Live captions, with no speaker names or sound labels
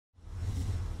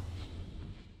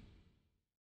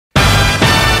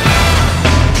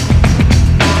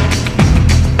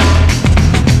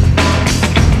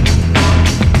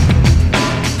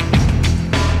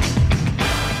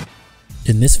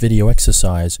this video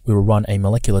exercise, we will run a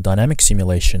molecular dynamics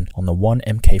simulation on the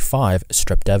 1MK5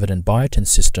 streptavidin biotin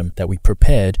system that we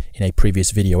prepared in a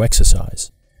previous video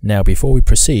exercise. Now, before we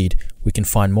proceed, we can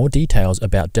find more details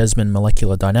about Desmond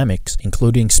molecular dynamics,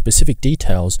 including specific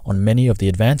details on many of the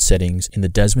advanced settings in the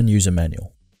Desmond user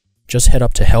manual. Just head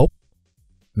up to Help,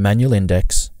 Manual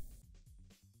Index,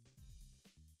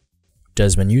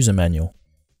 Desmond user manual.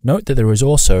 Note that there is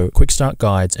also quick start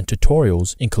guides and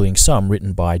tutorials, including some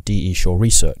written by D.E. Shaw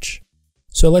Research.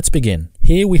 So let's begin.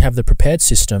 Here we have the prepared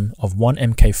system of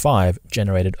 1MK5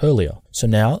 generated earlier. So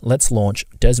now let's launch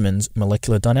Desmond's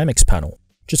molecular dynamics panel.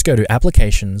 Just go to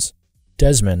Applications,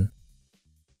 Desmond,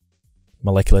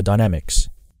 Molecular Dynamics.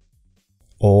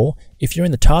 Or if you're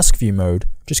in the task view mode,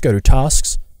 just go to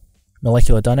Tasks,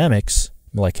 Molecular Dynamics,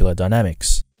 Molecular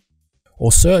Dynamics.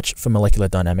 Or search for Molecular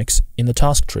Dynamics in the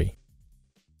task tree.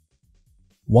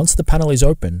 Once the panel is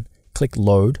open, click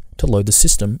Load to load the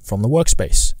system from the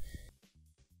workspace.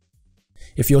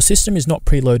 If your system is not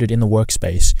preloaded in the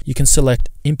workspace, you can select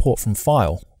Import from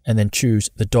File and then choose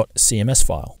the .cms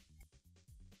file.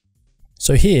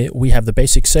 So here we have the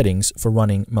basic settings for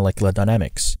running molecular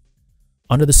dynamics.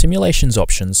 Under the simulations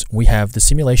options, we have the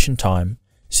simulation time,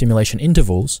 simulation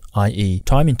intervals, i.e.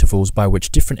 time intervals by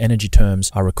which different energy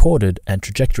terms are recorded and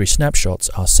trajectory snapshots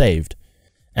are saved,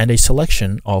 and a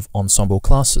selection of ensemble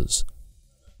classes.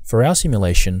 For our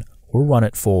simulation, we'll run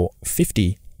it for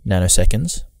 50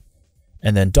 nanoseconds,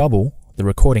 and then double the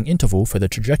recording interval for the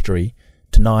trajectory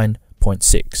to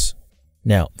 9.6.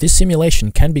 Now, this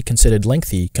simulation can be considered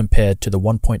lengthy compared to the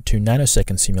 1.2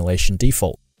 nanosecond simulation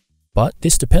default. But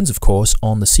this depends, of course,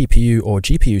 on the CPU or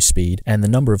GPU speed and the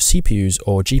number of CPUs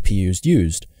or GPUs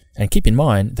used. And keep in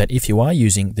mind that if you are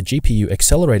using the GPU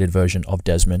accelerated version of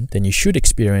Desmond, then you should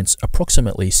experience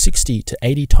approximately 60 to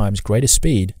 80 times greater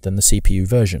speed than the CPU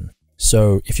version.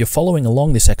 So if you're following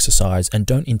along this exercise and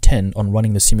don't intend on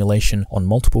running the simulation on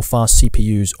multiple fast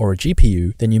CPUs or a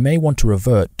GPU, then you may want to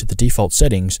revert to the default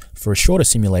settings for a shorter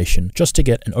simulation just to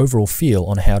get an overall feel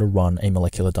on how to run a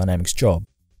molecular dynamics job.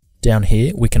 Down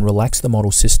here, we can relax the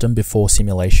model system before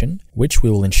simulation, which we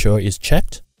will ensure is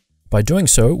checked. By doing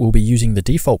so, we'll be using the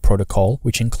default protocol,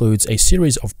 which includes a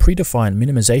series of predefined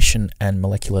minimization and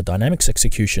molecular dynamics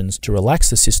executions to relax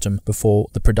the system before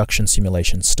the production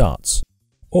simulation starts.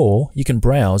 Or you can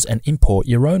browse and import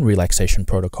your own relaxation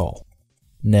protocol.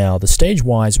 Now, the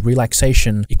stage-wise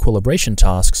relaxation equilibration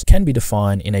tasks can be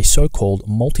defined in a so-called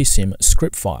Multisim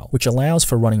script file, which allows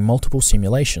for running multiple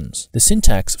simulations. The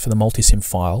syntax for the Multisim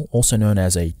file, also known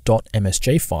as a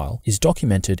 .msj file, is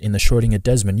documented in the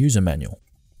Schrödinger-Desmond user manual.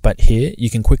 But here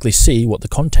you can quickly see what the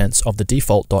contents of the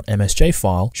default .msj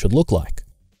file should look like.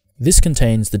 This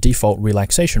contains the default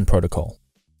relaxation protocol.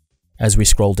 As we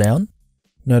scroll down,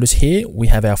 notice here we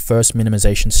have our first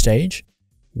minimization stage,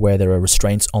 where there are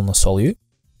restraints on the solute,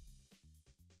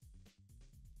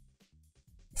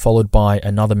 followed by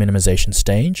another minimization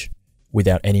stage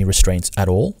without any restraints at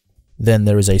all. Then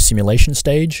there is a simulation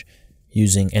stage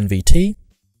using NVT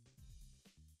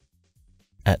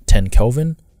at 10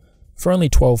 Kelvin for only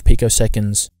 12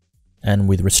 picoseconds and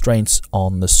with restraints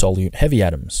on the solute heavy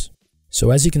atoms. So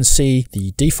as you can see,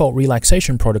 the default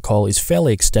relaxation protocol is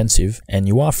fairly extensive, and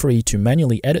you are free to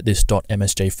manually edit this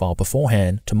 .msj file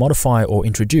beforehand to modify or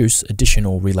introduce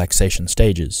additional relaxation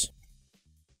stages.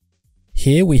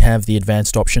 Here we have the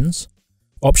advanced options.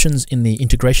 Options in the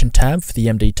integration tab for the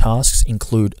MD tasks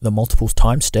include the multiple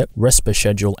time step, RESPA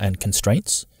schedule and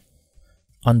constraints.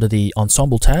 Under the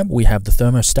ensemble tab, we have the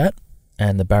thermostat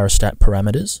and the barostat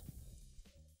parameters.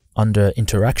 Under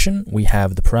interaction, we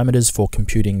have the parameters for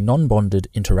computing non-bonded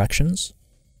interactions.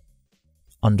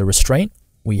 Under restraint,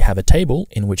 we have a table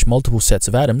in which multiple sets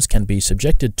of atoms can be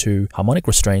subjected to harmonic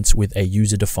restraints with a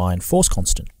user-defined force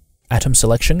constant. Atom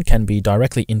selection can be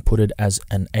directly inputted as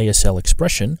an ASL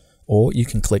expression, or you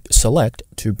can click Select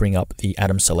to bring up the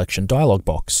atom selection dialog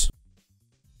box.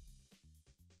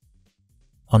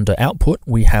 Under Output,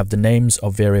 we have the names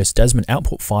of various Desmond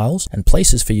output files and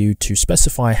places for you to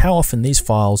specify how often these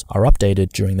files are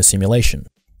updated during the simulation.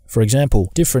 For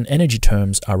example, different energy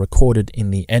terms are recorded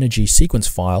in the energy sequence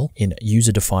file in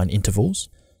user-defined intervals.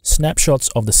 Snapshots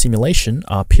of the simulation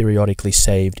are periodically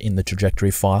saved in the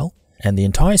trajectory file, and the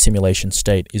entire simulation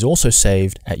state is also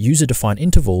saved at user-defined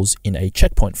intervals in a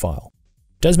checkpoint file.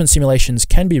 Desmond simulations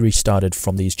can be restarted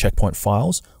from these checkpoint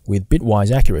files with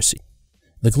bitwise accuracy.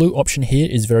 The glue option here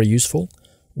is very useful.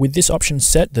 With this option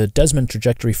set, the Desmond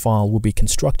trajectory file will be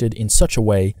constructed in such a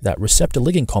way that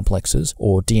receptor-ligand complexes,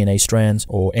 or DNA strands,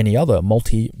 or any other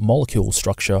multi-molecule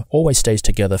structure always stays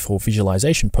together for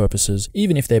visualization purposes,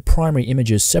 even if their primary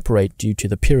images separate due to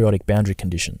the periodic boundary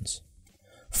conditions.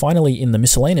 Finally, in the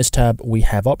Miscellaneous tab, we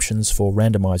have options for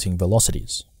randomizing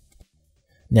velocities.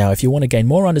 Now, if you want to gain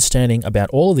more understanding about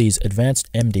all of these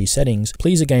advanced MD settings,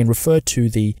 please again refer to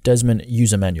the Desmond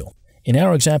user manual. In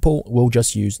our example, we'll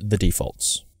just use the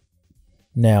defaults.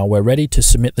 Now we're ready to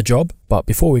submit the job, but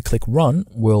before we click Run,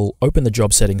 we'll open the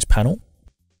Job Settings panel,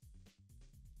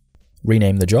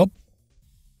 rename the job,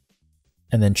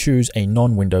 and then choose a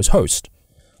non-Windows host.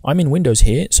 I'm in Windows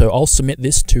here, so I'll submit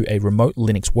this to a remote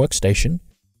Linux workstation.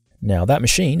 Now that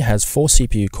machine has 4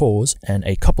 CPU cores and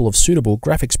a couple of suitable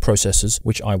graphics processors,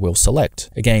 which I will select.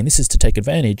 Again, this is to take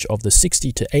advantage of the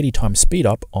 60 to 80 times speed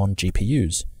up on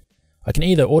GPUs. I can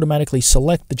either automatically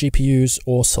select the GPUs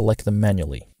or select them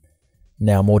manually.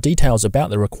 Now, more details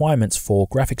about the requirements for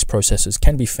graphics processors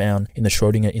can be found in the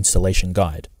Schrödinger installation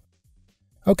guide.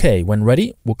 Okay, when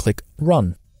ready, we'll click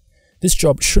Run. This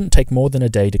job shouldn't take more than a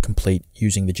day to complete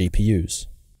using the GPUs.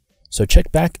 So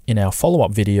check back in our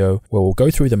follow-up video where we'll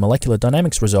go through the molecular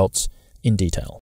dynamics results in detail.